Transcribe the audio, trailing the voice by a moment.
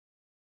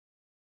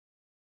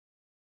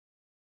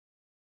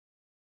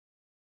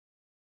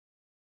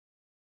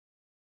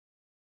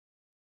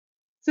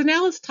So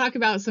now let's talk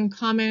about some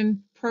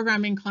common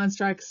programming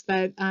constructs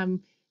that,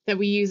 that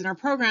we use in our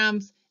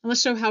programs, and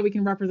let's show how we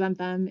can represent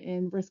them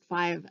in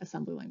RISC-V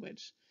assembly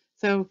language.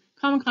 So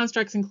common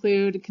constructs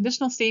include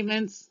conditional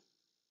statements,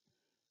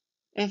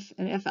 if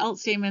and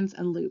if-else statements,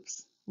 and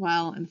loops,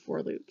 while and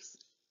for loops.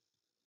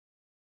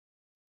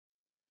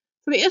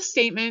 So the if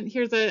statement,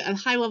 here's a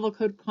high-level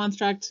code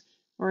construct,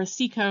 or a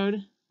C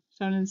code,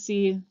 shown in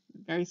C,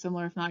 very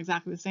similar if not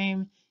exactly the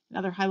same in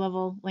other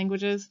high-level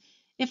languages.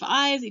 If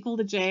I is equal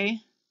to j,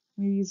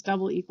 we use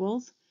double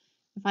equals.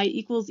 If I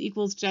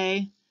equals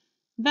j,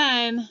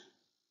 then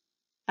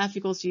f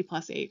equals g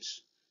plus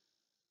h.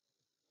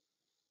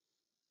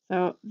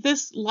 So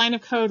this line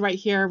of code right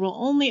here will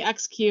only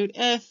execute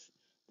if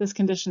this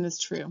condition is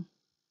true.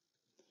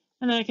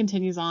 And then it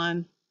continues on.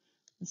 In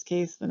this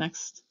case, the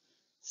next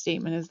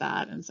statement is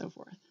that, and so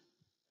forth.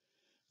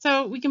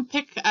 So we can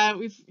pick,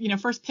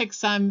 first pick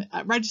some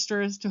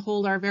registers to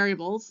hold our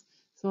variables.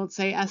 So let's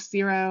say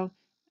S0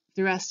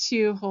 through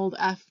S2 hold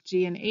F,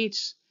 G, and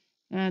H,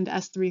 and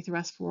S3 through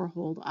S4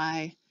 hold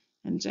I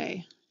and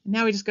J. And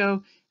now we just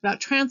go about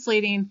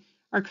translating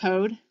our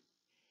code.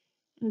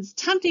 And it's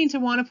tempting to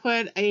want to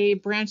put a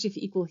branch if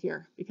equal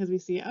here because we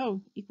see,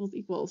 oh, equals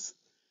equals.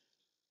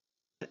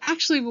 But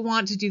actually, we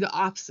want to do the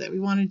opposite. We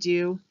want to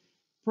do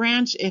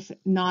branch if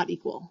not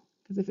equal,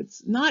 because if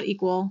it's not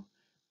equal,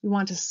 we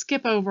want to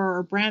skip over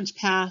or branch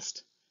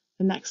past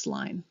the next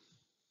line.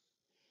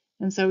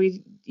 And so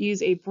we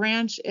use a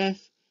branch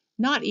if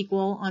not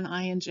equal on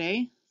I and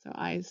J. So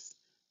I is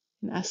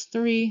in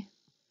S3,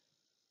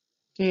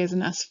 J is in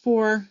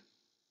S4. And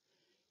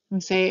we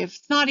say if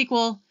it's not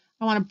equal,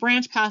 I want to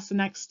branch past the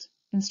next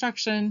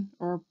instruction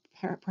or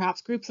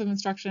perhaps groups of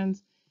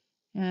instructions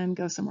and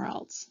go somewhere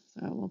else.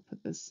 So we'll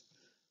put this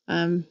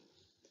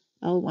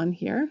L1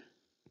 here.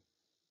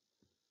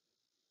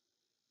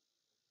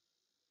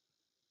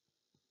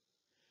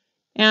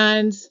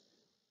 And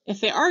if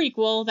they are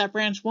equal, that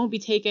branch won't be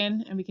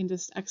taken, and we can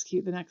just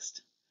execute the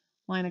next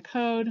line of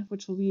code,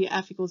 which will be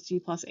f equals g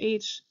plus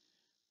h,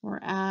 or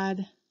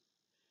add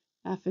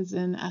f is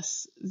in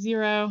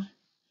S0,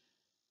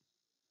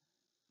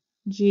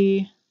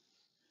 g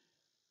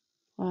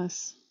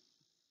plus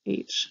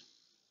h.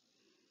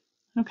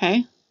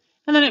 Okay,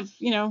 and then if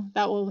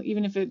that will,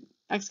 even if it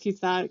executes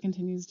that, it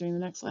continues doing the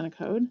next line of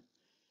code.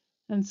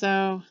 And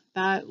so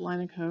that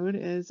line of code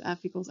is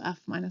f equals f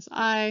minus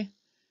I,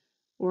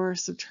 or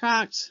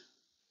subtract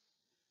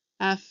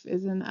f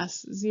is in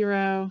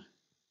S0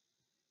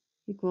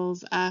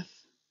 equals f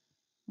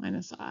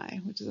minus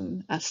I, which is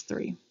in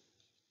S3.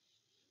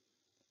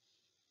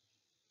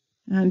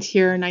 And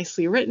here,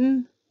 nicely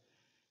written.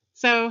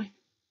 So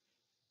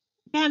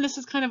again, this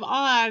is kind of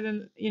odd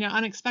and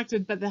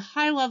unexpected, but the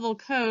high-level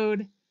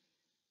code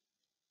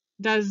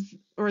does,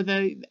 or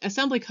the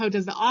assembly code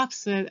does the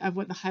opposite of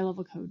what the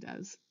high-level code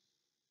does.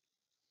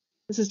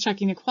 This is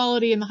checking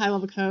equality in the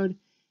high-level code,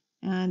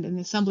 and in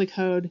the assembly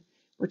code,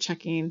 we're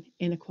checking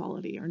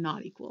inequality or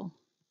not equal.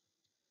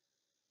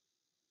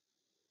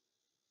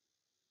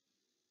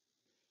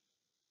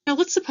 Now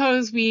let's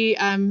suppose we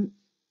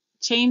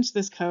change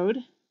this code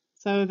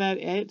so that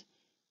it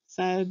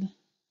said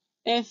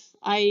if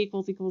I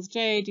equals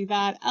j, do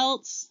that,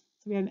 else.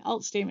 So we have an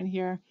else statement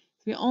here.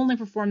 So we only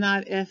perform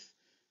that if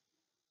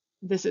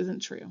this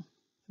isn't true.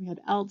 We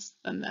had else,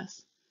 then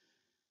this.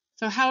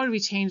 So how would we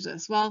change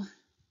this? Well,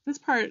 this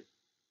part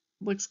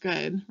looks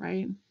good,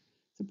 right?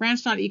 So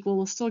branch not equal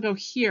will still go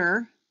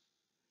here.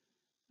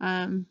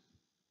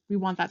 We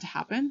want that to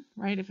happen,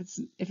 right? If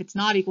it's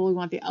not equal, we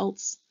want the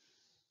else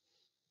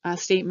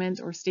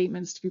statement or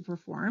statements to be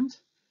performed.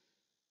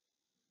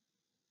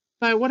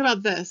 But what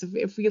about this?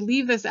 If we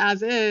leave this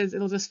as is,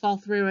 it'll just fall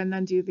through and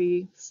then do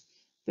the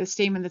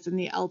statement that's in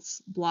the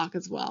else block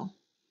as well.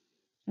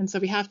 And so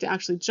we have to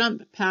actually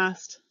jump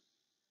past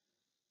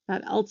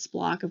that else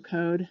block of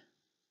code.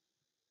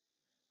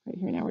 Right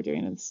here now we're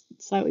doing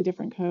a slightly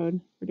different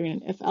code. We're doing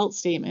an if-else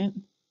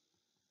statement.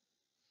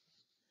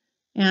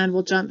 And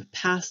we'll jump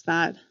past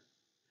that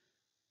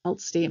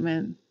else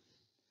statement,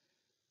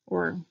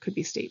 or could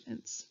be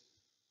statements.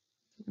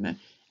 We're gonna,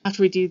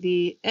 after we do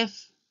the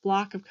if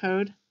block of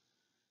code,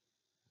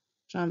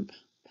 jump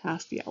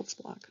past the else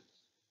block.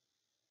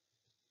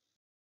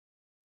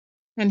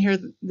 And here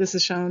this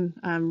is shown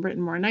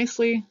written more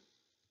nicely.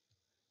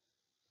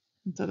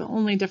 And so the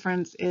only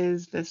difference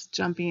is this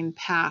jumping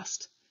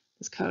past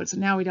this code. So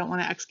now we don't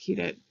want to execute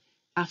it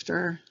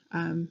after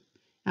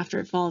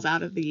it falls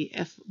out of the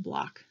if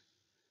block.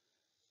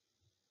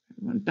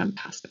 We want to jump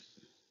past it.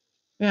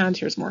 And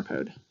here's more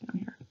code down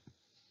here.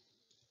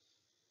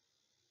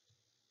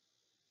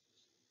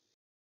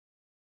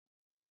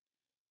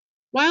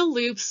 While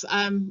loops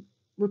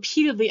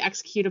repeatedly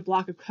execute a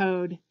block of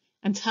code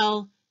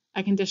until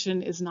a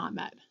condition is not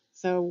met.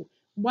 So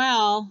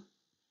while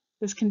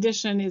this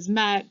condition is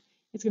met,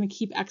 it's going to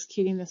keep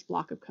executing this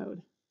block of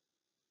code.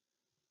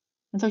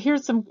 And so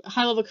here's some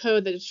high-level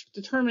code that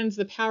determines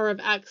the power of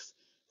x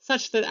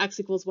such that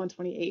x equals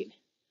 128.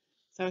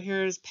 So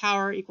here's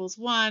power equals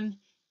 1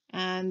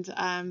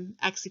 and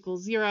x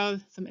equals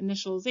 0, some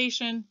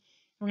initialization. And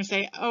we're going to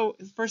say, oh,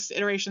 first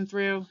iteration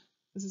through,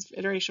 this is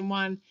iteration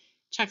 1,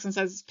 checks and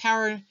says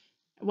power,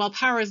 well,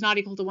 power is not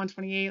equal to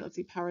 128. Let's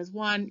see, power is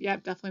 1.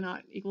 Yep, definitely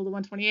not equal to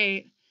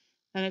 128.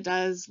 Then it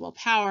does, well,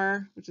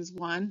 power, which is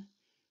 1,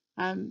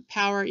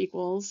 power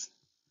equals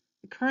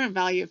the current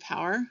value of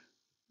power,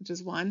 which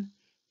is 1,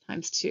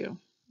 times 2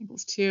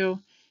 equals 2,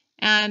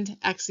 and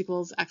x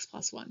equals x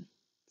plus 1.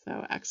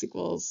 So x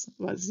equals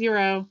was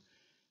 0,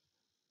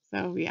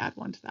 so we add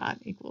 1 to that,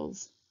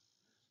 equals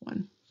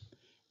 1.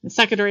 The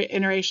second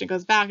iteration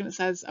goes back and it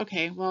says,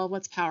 okay, well,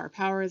 what's power?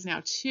 Power is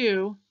now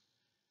 2.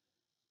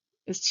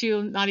 Is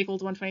 2 not equal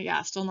to 128?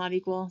 Yeah, still not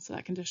equal, so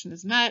that condition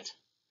is met.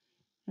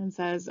 And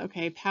says,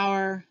 okay,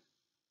 power,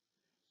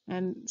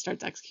 and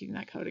starts executing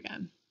that code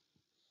again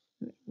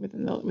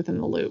within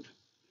the loop.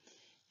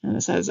 And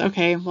it says,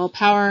 okay, well,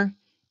 power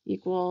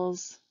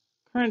equals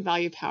current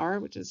value power,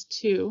 which is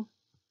 2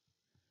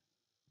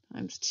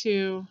 times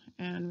 2,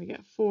 and we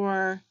get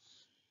 4.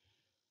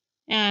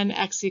 And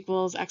x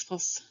equals x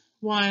plus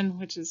 1,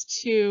 which is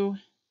 2,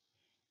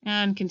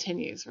 and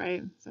continues,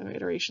 right? So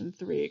iteration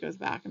 3 goes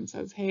back and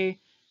says, hey,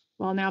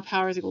 well, now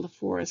power is equal to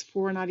 4. Is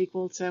 4 not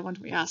equal to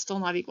 120? Yeah, still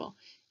not equal.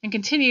 And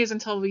continues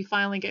until we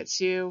finally get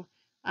to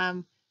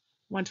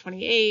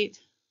 128.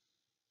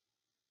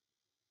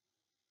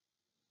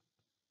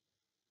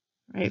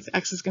 Right, so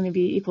x is going to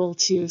be equal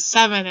to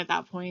 7 at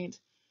that point,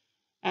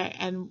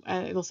 and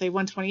it'll say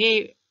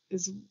 128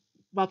 is,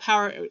 well,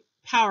 power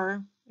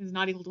is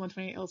not equal to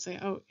 128. It'll say,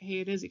 oh, hey,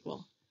 it is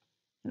equal,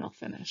 and I'll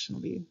finish, and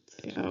it'll be,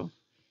 say, oh,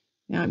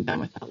 now I'm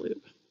done with that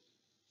loop.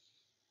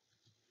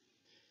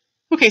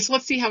 Okay, so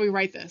let's see how we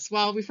write this.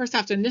 Well, we first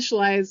have to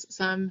initialize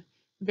some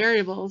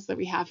variables that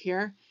we have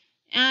here,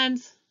 and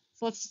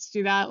so let's just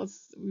do that.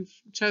 We've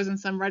chosen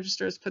some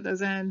registers, put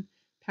those in.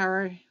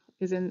 Power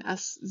is in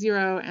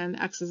S0 and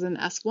X is in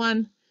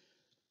S1.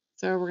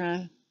 So we're going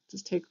to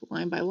just take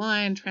line by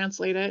line,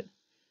 translate it,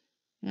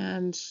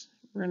 and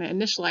we're going to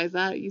initialize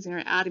that using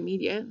our add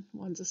immediate.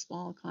 1's a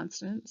small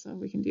constant, so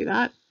we can do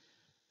that.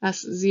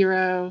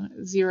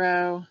 S0,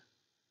 0,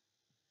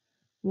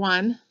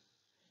 1,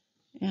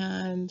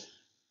 and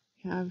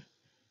we have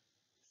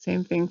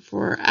same thing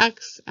for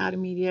X, add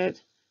immediate,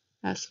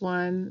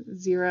 S1,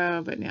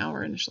 0, but now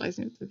we're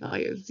initializing it to the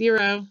value of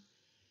 0.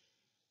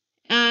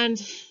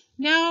 And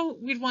now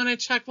we'd want to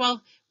check,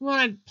 well, we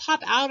want to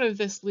pop out of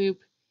this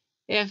loop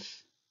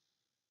if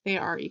they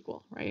are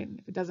equal, right?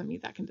 If it doesn't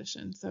meet that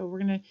condition. So we're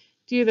going to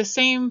do the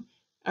same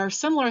or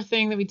similar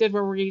thing that we did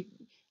where we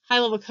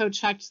high-level code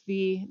checked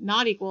the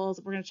not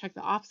equals. We're going to check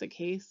the opposite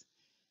case.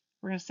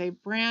 We're going to say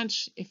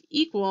branch if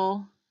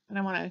equal, and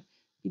I want to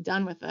be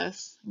done with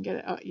this and get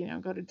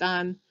it, go to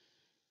done.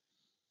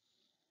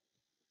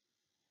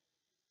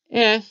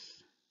 If,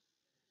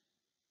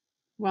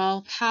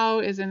 well, pow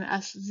is in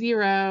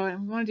S0,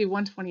 and we want to do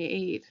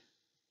 128.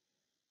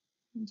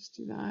 Let me just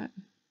do that.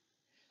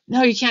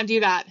 No, you can't do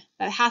that.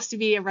 That has to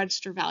be a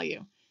register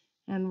value.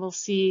 And we'll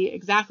see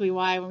exactly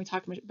why when we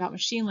talk about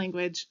machine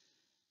language,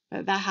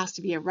 but that has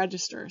to be a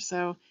register.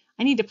 So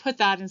I need to put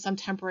that in some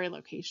temporary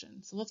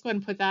location. So let's go ahead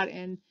and put that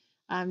in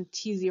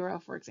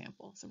T0, for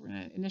example. So we're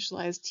going to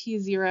initialize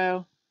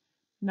T0,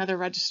 another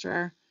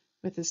register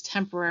with this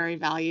temporary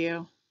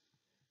value,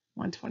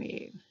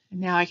 128. And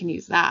now I can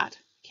use that.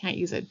 Can't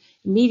use it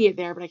immediate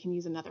there, but I can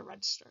use another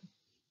register.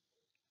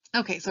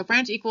 Okay, so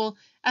branch equal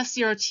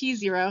S0,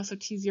 T0. So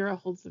T0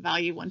 holds the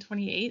value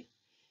 128.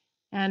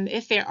 And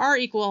if they are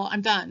equal,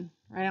 I'm done,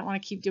 right? I don't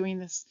want to keep doing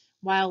this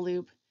while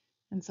loop.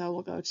 And so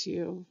we'll go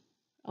to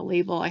a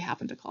label I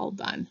happen to call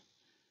done.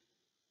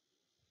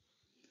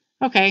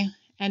 Okay,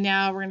 and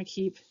now we're going to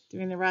keep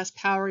doing the rest.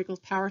 Power equals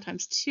power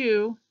times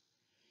 2.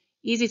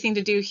 Easy thing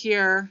to do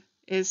here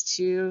is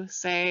to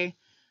say,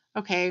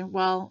 okay,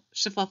 well,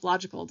 shift left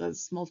logical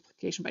does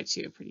multiplication by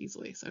 2 pretty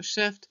easily. So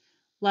shift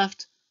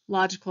left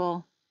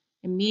logical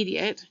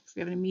immediate, because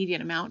we have an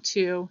immediate amount,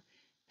 2.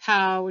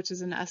 Pow, which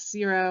is an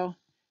S0,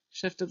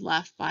 shifted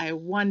left by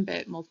 1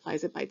 bit,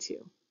 multiplies it by 2.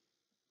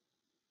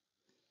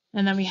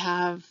 And then we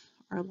have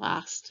our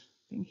last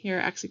thing here,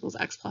 x equals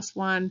x plus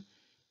 1.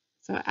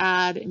 So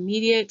add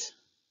immediate,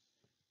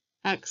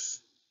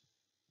 x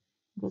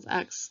equals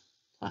x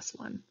plus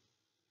 1.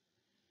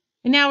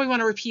 And now we want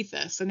to repeat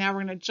this. So now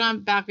we're going to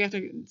jump back. We have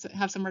to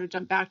have somewhere to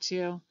jump back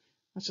to.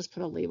 Let's just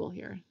put a label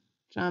here.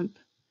 Jump.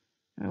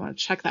 And I want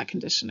to check that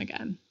condition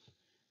again.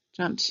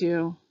 Jump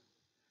to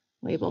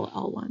label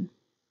L1.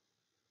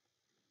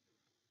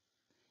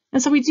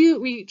 And so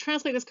we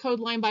translate this code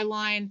line by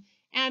line,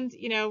 and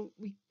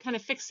we kind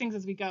of fix things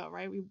as we go,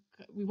 right? We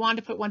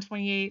wanted to put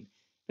 128,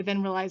 but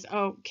then realized,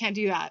 oh, can't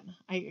do that.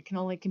 I can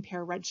only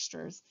compare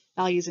registers,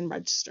 values in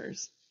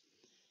registers.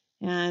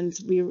 And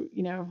we,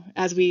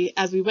 as we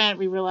went,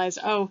 we realized,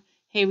 oh,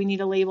 hey, we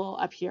need a label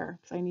up here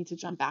because I need to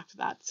jump back to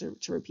that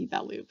to repeat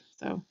that loop.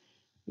 So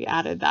we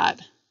added that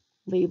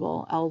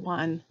label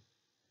L1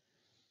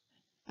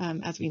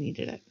 as we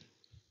needed it.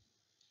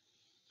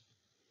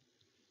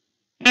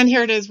 And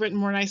here it is written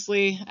more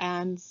nicely,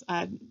 and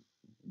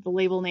the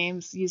label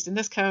names used in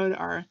this code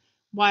are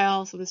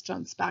while, so this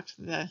jumps back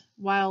to the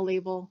while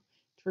label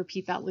to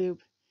repeat that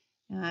loop.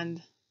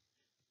 and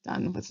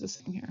done with this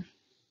thing here.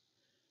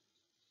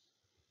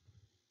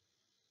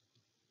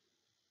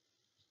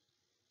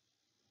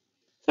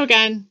 So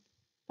again,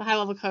 the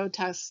high-level code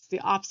tests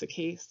the opposite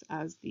case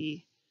as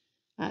the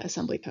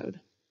assembly code.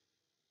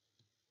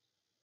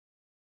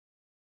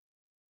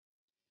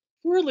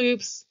 For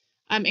loops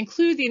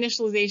include the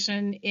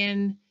initialization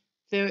in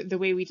the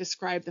way we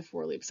describe the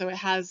for loop. So it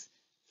has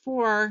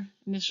for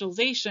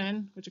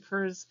initialization, which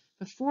occurs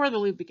before the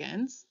loop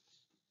begins,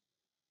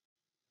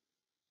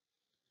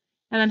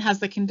 and then has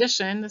the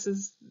condition. This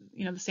is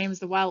the same as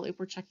the while loop.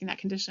 We're checking that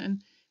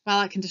condition.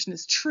 While that condition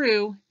is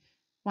true,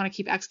 want to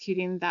keep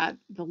executing the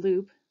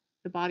loop,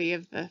 the body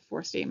of the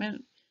for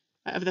statement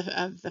of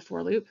the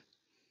for loop,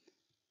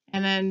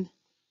 and then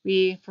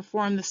we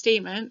perform the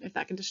statement if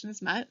that condition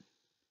is met,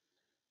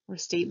 or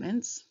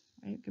statements,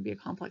 right? It could be a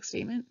complex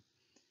statement.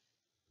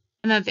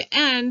 And at the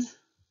end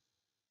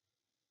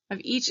of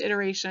each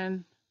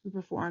iteration, we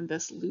perform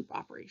this loop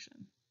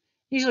operation.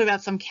 Usually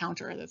that's some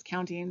counter that's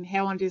counting, hey,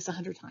 I want to do this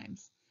 100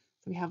 times.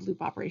 So we have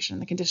loop operation.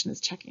 The condition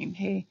is checking,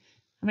 hey,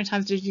 how many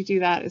times did you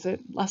do that? Is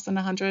it less than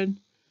 100?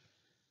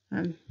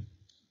 And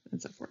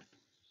so forth.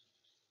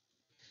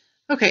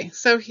 Okay,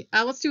 so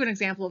let's do an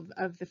example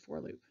of the for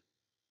loop.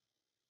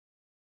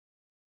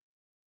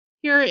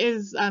 Here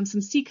is some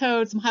C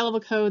code, some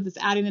high-level code that's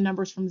adding the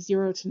numbers from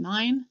 0 to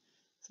 9.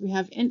 So we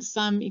have int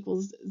sum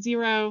equals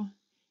 0,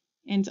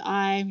 int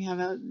I, we have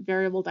a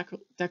variable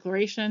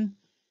declaration,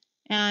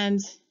 and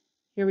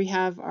here we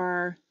have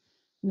our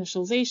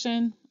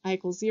initialization, I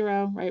equals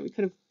 0, right? We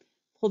could have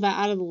pulled that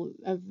out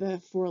of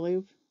the for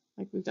loop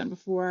like we've done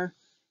before,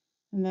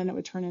 and then it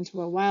would turn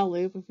into a while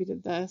loop if we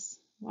did this,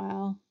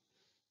 while,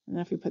 and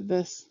then if we put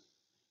this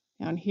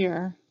down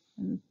here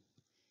in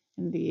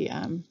the,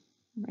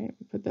 right,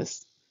 we put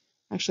this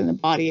actually in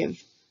the body of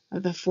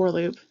the for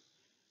loop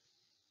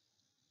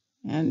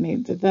and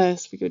made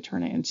this, we could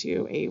turn it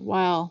into a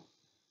while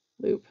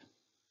loop.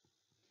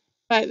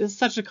 But it's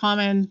such a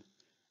common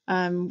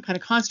kind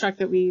of construct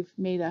that we've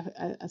made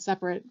a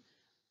separate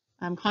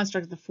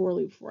construct of the for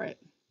loop for it.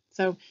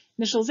 So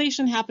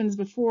initialization happens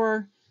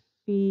before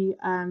the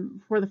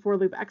for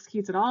loop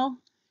executes at all.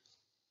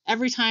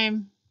 Every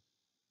time,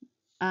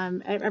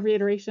 every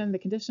iteration, the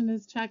condition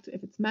is checked.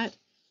 If it's met,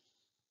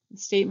 the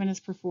statement is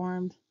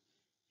performed,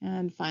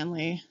 and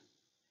finally,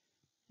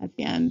 at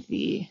the end,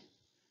 the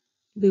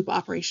loop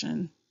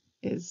operation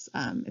is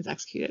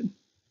executed.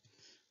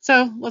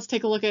 So let's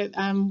take a look at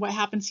what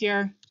happens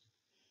here.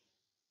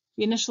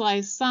 We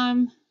initialize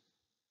sum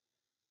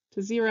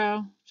to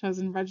 0,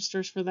 chosen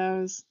registers for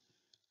those,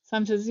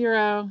 sum to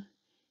 0,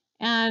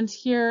 and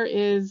here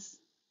is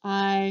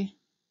I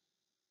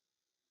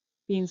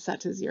being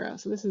set to 0.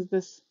 So this is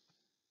this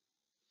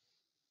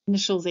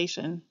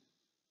initialization,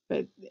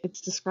 but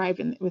it's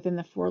described within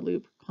the for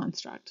loop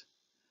construct.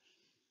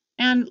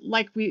 And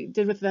like we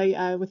did with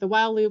the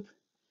while loop,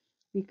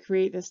 we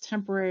create this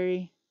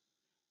temporary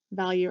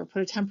value, or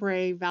put a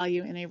temporary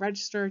value in a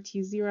register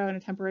T0 and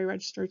a temporary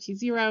register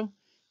T0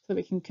 so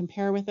we can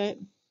compare with it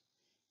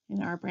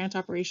in our branch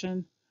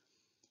operation.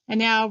 And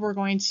now we're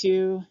going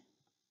to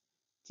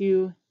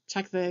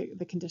check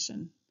the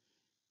condition.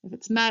 If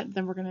it's met,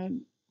 then we're going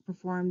to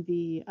perform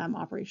the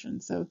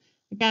operation. So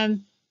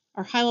again,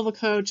 our high-level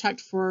code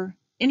checked for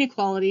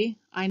inequality,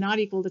 I not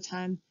equal to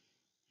 10,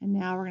 and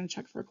now we're going to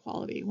check for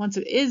equality. Once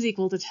it is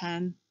equal to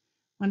 10,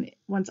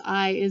 once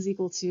I is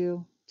equal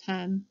to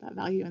 10, that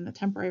value in the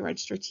temporary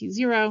register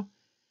T0,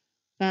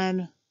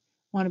 then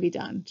want to be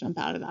done, jump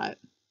out of that,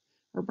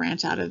 or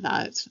branch out of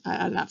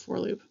that for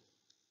loop.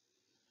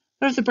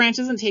 But if the branch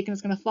isn't taken,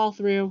 it's going to fall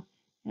through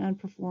and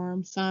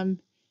perform sum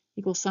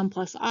equals sum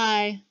plus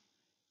I,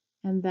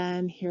 and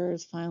then here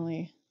is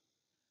finally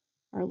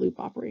our loop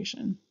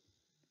operation.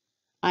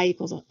 I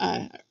equals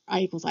I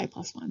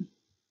plus 1.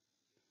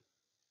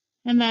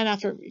 And then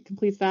after it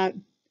completes that,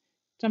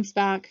 jumps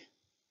back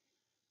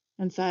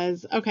and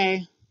says,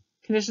 okay,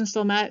 condition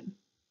still met.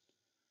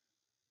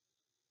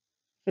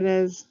 If it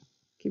is,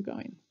 keep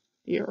going,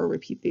 or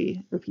repeat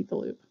the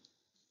loop.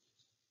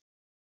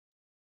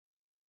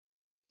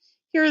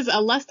 Here is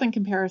a less than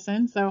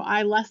comparison. So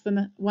I less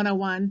than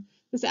 101.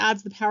 This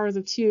adds the powers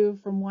of 2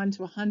 from 1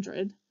 to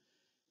 100.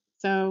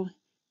 So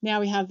now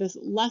we have this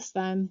less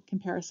than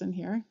comparison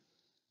here.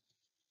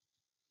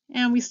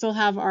 And we still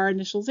have our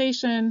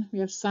initialization. We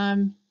have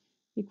sum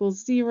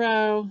equals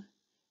 0,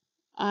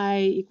 I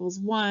equals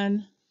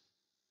 1.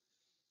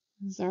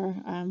 This is our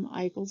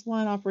I equals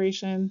 1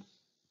 operation.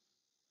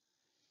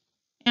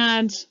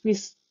 And we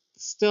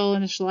still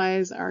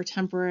initialize our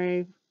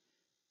temporary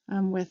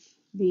with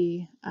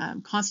the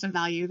constant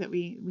value that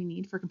we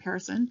need for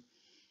comparison.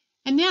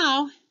 And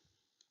now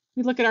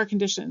we look at our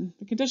condition.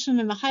 The condition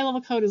in the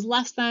high-level code is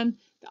less than.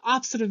 The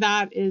opposite of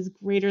that is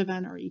greater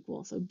than or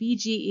equal. So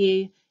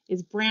BGE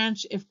is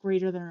branch if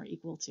greater than or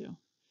equal to. We're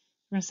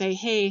going to say,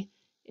 hey,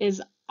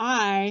 is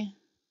I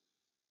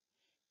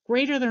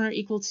greater than or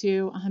equal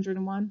to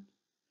 101?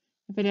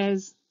 If it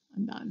is,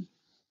 I'm done.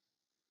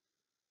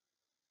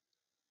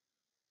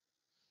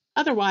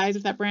 Otherwise,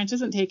 if that branch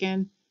isn't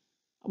taken,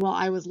 well,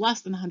 I was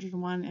less than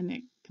 101, and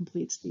it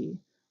completes the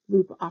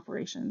loop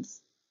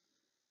operations,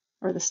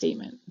 or the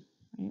statement,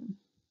 right?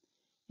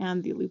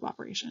 And the loop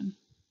operation.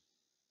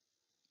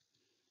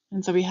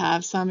 And so we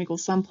have sum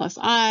equals sum plus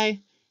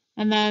I,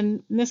 and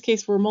then in this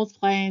case we're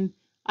multiplying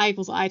I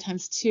equals I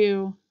times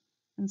 2,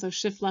 and so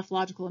shift left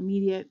logical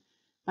immediate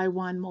by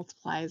 1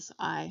 multiplies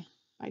I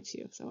by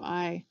 2. So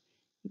I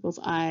equals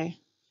I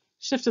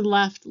shifted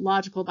left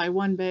logical by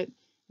 1 bit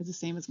is the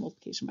same as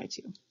multiplication by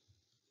 2.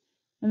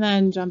 And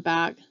then jump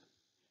back,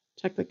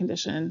 check the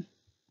condition,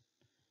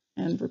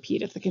 and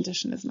repeat if the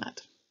condition is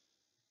met.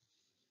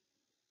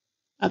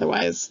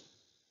 Otherwise,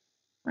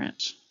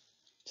 branch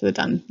to the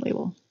done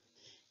label.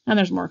 And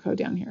there's more code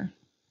down here.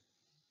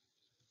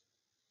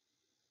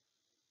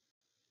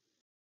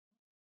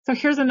 So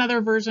here's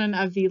another version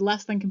of the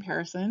less than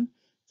comparison.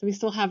 So we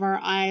still have our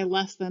I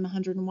less than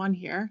 101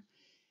 here.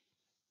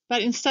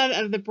 But instead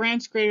of the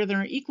branch greater than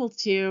or equal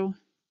to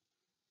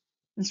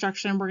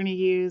instruction, we're going to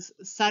use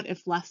set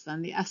if less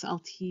than, the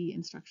SLT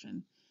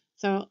instruction.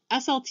 So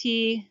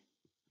SLT,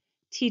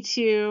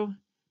 T2,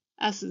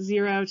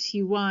 S0,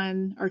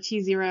 T1, or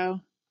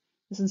T0,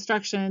 this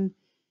instruction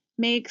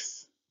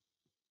makes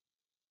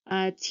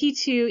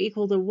T2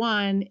 equal to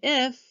 1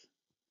 if,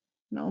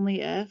 and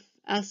only if,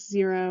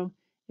 S0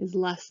 is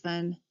less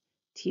than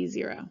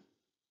T0.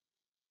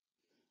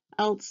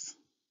 Else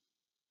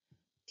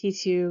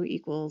T2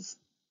 equals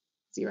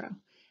 0. And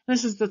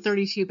this is the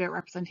 32-bit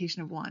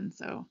representation of 1,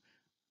 so a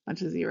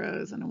bunch of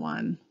zeros and a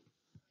 1.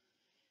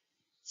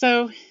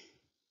 So in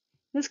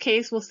this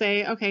case, we'll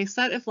say, okay,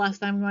 set if less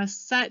than, we want to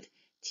set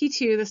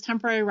T2, this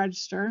temporary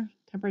register,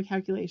 temporary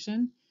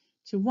calculation,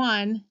 to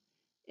 1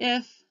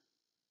 if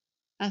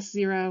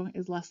S0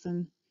 is less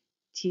than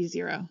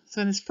T0.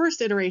 So in this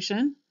first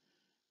iteration,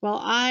 well,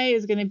 I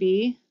is going to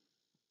be,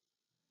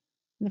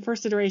 in the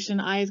first iteration,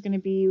 I is going to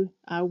be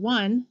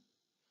 1.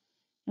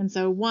 And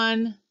so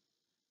 1, I'm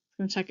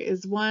going to check,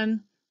 is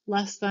 1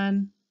 less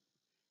than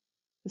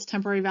this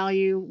temporary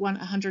value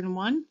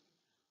 101?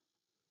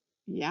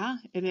 Yeah,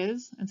 it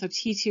is. And so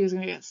T2 is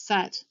going to get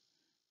set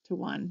to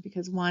 1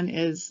 because 1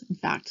 is, in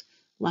fact,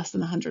 less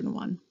than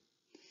 101.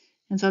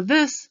 And so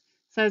this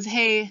says,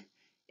 hey,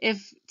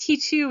 if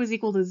T2 is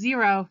equal to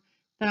 0,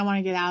 then I want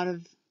to get out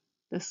of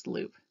this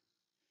loop.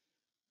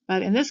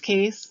 But in this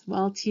case,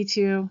 well,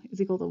 T2 is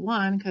equal to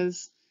 1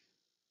 because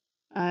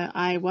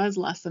I was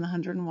less than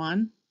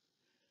 101.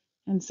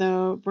 And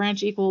so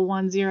branch equal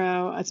 1,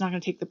 0, it's not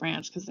going to take the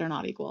branch because they're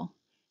not equal.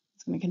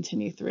 It's going to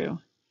continue through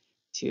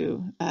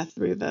to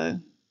through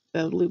the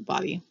loop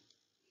body.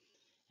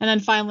 And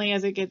then finally,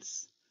 as it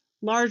gets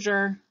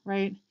larger,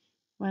 right,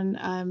 when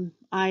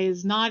I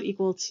is not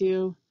equal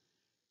to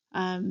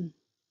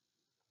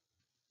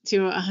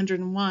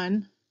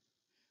 101,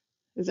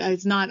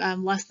 it's not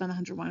less than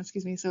 101,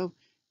 excuse me. So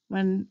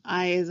when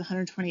I is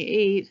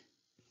 128,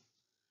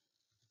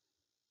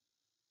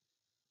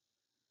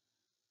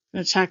 I'm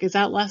going to check, is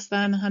that less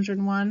than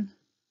 101?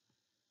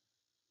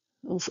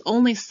 We'll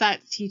only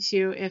set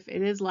T2 if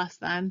it is less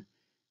than,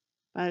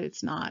 but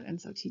it's not. And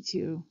so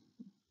T2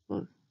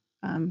 will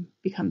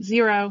become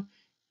 0. And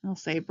I'll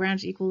say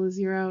branch equal to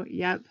 0.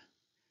 Yep,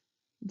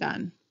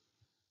 done.